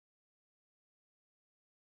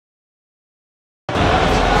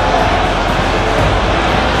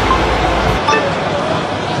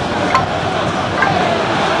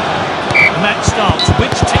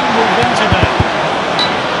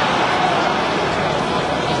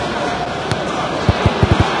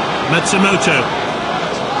Matsumoto.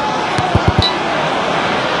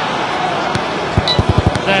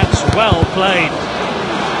 That's well played.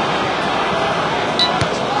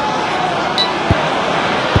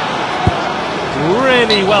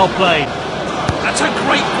 Really well played. That's a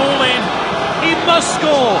great ball in. He must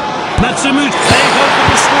score. Matsumoto. They've opened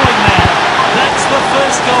the scoring there. That's the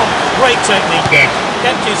first goal. Great technique there.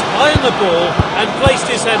 Kept his eye on the ball and placed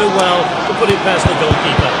his header well to put it past the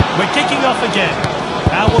goalkeeper. We're kicking off again.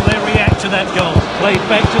 How will they react to that goal? Played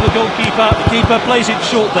back to the goalkeeper. The keeper plays it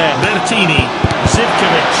short there. Bertini.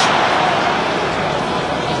 Zivkovic.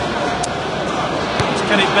 He's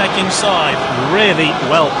cut it back inside. Really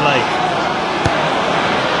well played.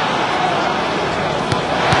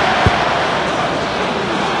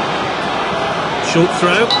 Short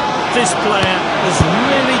throw. This player has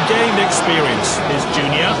really gained experience, his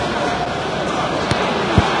junior.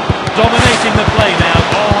 Dominating the play now.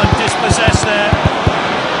 Oh, and dispossessed there.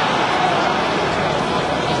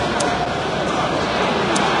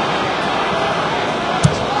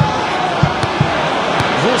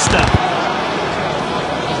 Vorster.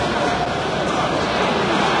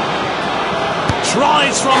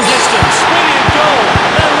 Tries from distance. Brilliant goal.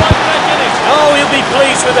 They're right back in it. Oh, he'll be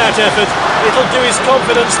pleased with that effort. It'll do his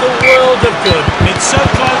confidence the world of good. It's so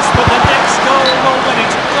close, but the next goal will win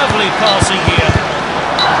it. Lovely passing here.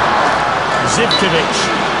 Zivkovic.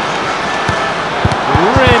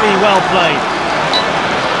 Really well played.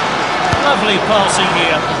 Lovely passing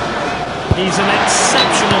here. He's an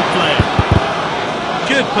exceptional player.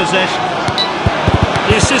 Good possession.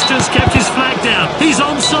 The assistant's kept his flag down. He's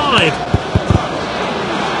onside.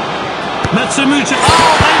 Matsumoto.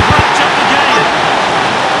 Oh, they've wrapped up the game.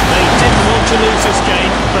 They didn't want to lose this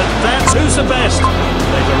game, but that's who's the best.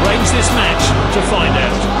 They've arranged this match to find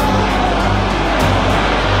out.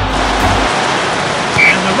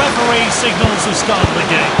 And the referee signals the start of the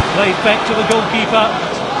game. Played back to the goalkeeper.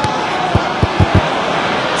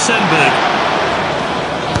 Senberg.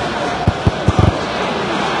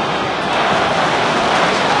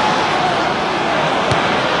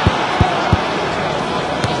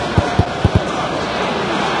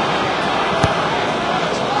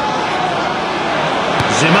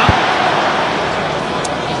 Zimmer.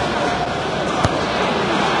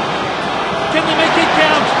 Can they make it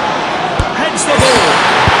count? Heads the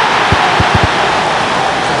ball.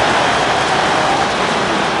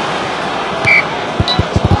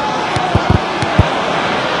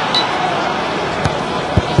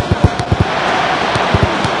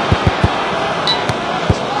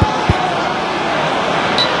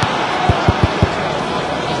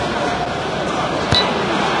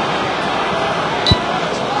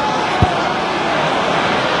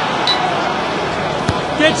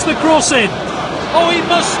 Gets the cross in. Oh, he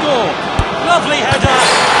must score. Lovely header.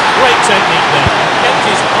 Great technique there. Kept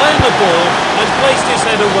his eye on the ball and placed his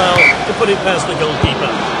header well to put it past the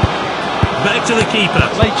goalkeeper. Back to the keeper.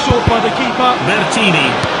 Played short by the keeper.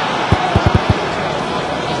 Bertini.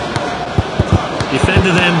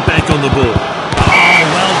 Defender then back on the ball. Oh,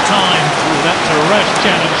 well timed. Ooh, that's a rash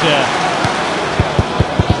challenge there.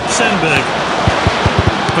 Senberg.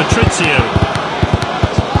 Patrizio.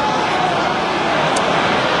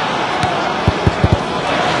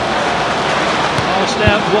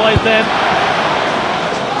 Out wide then.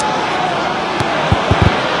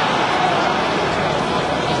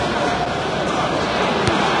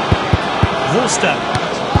 Vorster.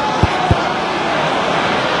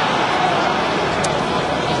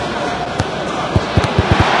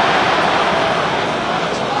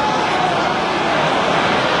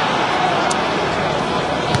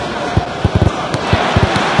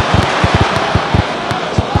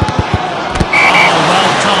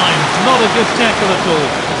 Not a good tackle at all.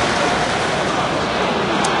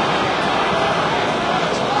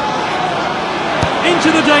 Into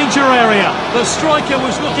the danger area. The striker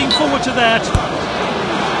was looking forward to that.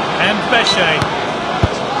 And Bechet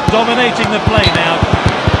dominating the play now.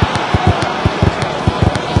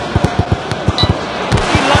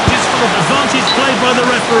 He lunges for the advantage played by the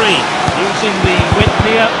referee. Using the width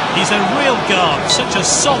here. He's a real guard. Such a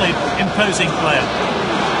solid, imposing player.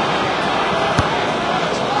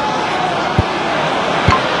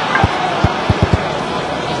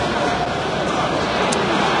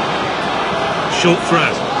 Short throw.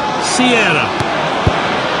 Sierra.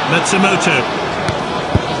 Matsumoto.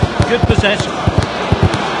 Good possession.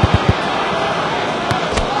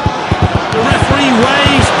 The referee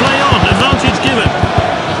waves, play on, advantage given.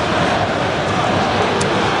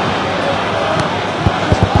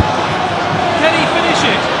 Can he finish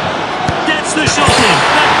it? Gets the shot in.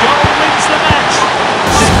 That goal wins the match.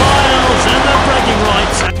 Smiles and the bragging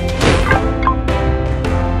rights.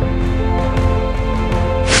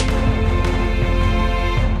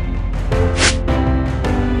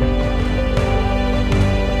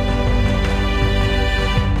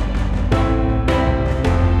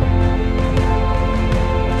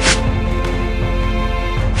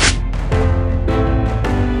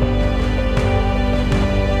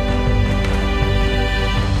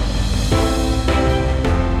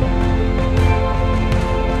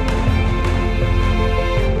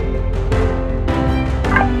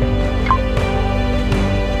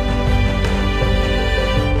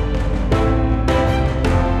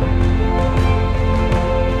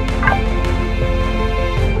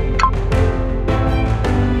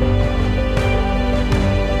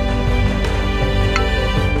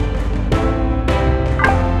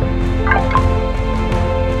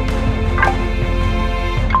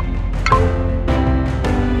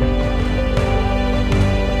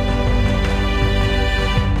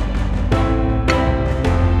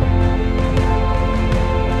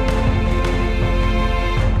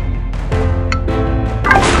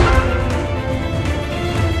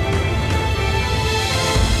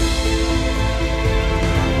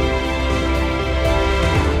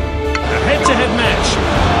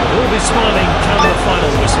 smiling come the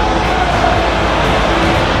final whistle.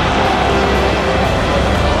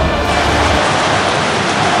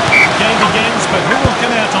 Game begins, but who will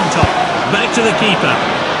come out on top? Back to the keeper.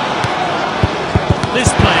 This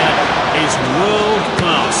player is world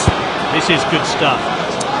class. This is good stuff.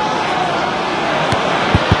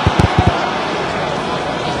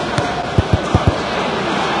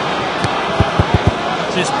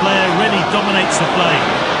 This player really dominates the play.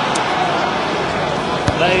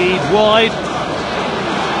 Played wide.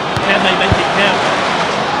 Can they make it count?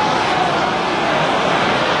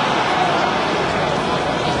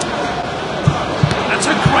 That's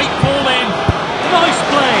a great ball in. Nice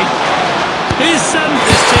play. Here's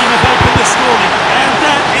this team have opened the scoring, and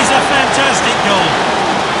that is a fantastic goal.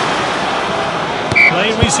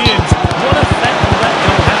 Play resumed. What effect will that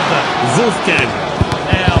goal have then? Wolfgang.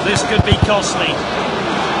 Now this could be costly.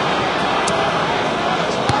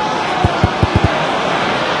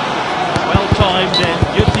 Well timed and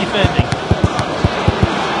good defending.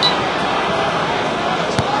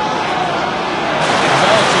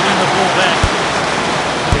 Well to win the ball back.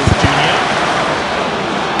 Here's Junior.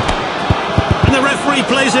 And the referee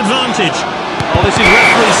plays advantage. Oh, this is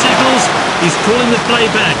referee signals. He's calling the play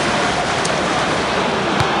back.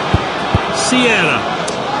 Sierra.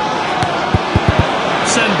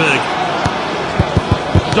 Sandberg.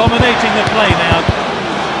 Dominating the play now.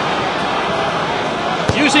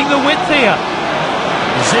 Using the width here.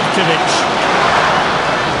 Zivkovic.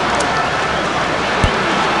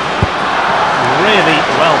 Really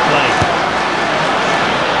well played.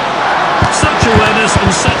 Such awareness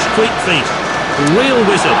and such quick feet. Real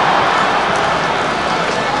wizard.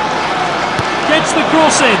 Gets the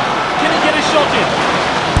cross in. Can he get a shot in?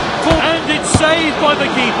 And it's saved by the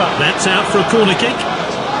keeper. That's out for a corner kick.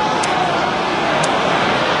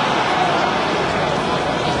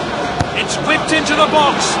 It's whipped into the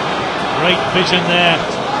box. Great vision there.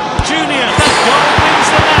 Junior, that goal wins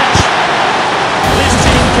the match. This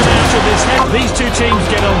team can out of this head. These two teams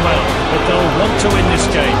get on well, but they'll want to win this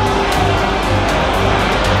game.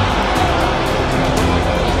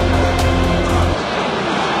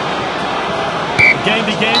 The game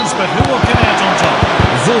begins, but who will come out on top?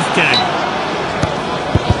 Wolfgang.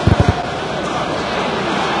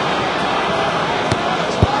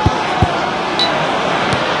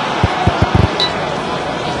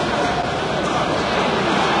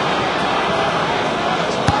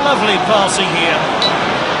 Lovely passing here.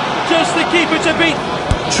 Just the keeper to beat.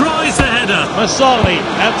 Tries the header. Masali,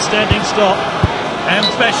 outstanding stop. And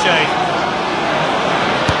Bechet.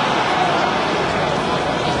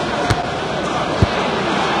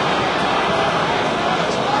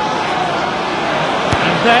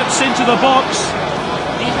 And that's into the box.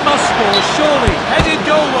 He must score, surely. Headed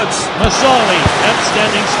goalwards. Masali,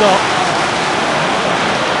 outstanding stop.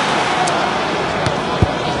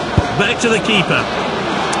 Back to the keeper.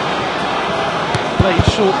 Played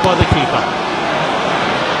short by the keeper.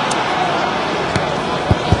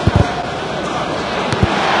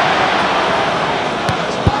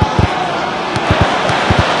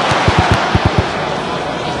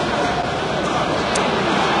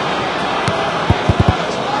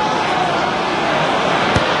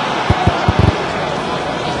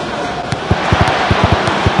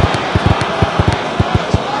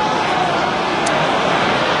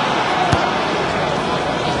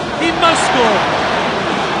 He must score.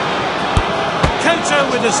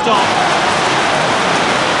 With a stop.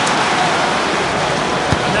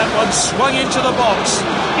 And that one swung into the box.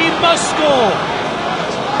 He must score.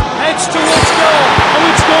 Heads towards goal.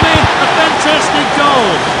 Oh, it's gone in. A fantastic goal.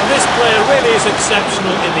 And this player really is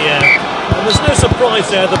exceptional in the air. And there's no surprise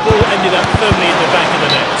there, the ball ended up firmly in the back of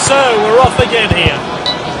the net. So, we're off again here.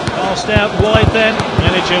 Passed out wide then.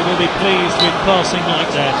 Manager will be pleased with passing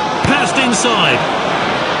like that. Passed inside.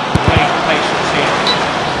 Great patience here.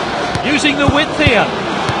 Using the width here.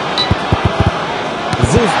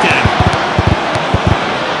 Wolfgang.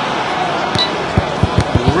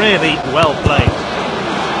 Really well played.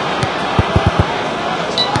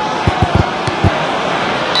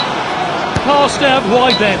 Passed out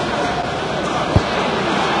wide then.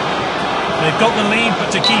 They've got the lead, but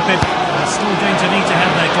to keep it, they're still going to need to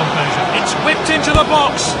have their composure. It's whipped into the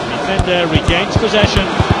box. Defender regains possession.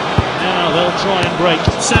 Now they'll try and break.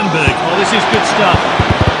 Sandberg. Oh, this is good stuff.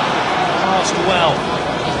 Passed well.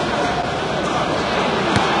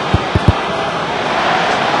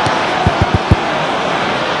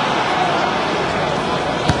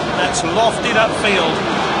 That's lofted upfield.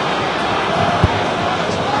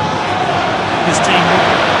 His team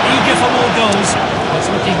eager for more goals. It's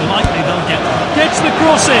looking likely they'll get them. Gets the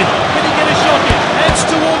cross in. Can he get a shot in? Heads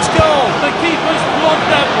towards goal. The keeper's blocked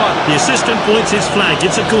that one. The assistant points his flag.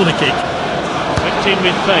 It's a corner kick. Went in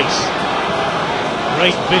with pace.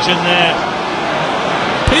 Great vision there.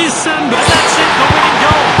 Here's Samba. And that's it, the winning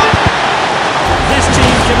goal. This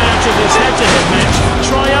team come out of this head-to-head match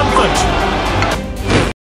triumphant.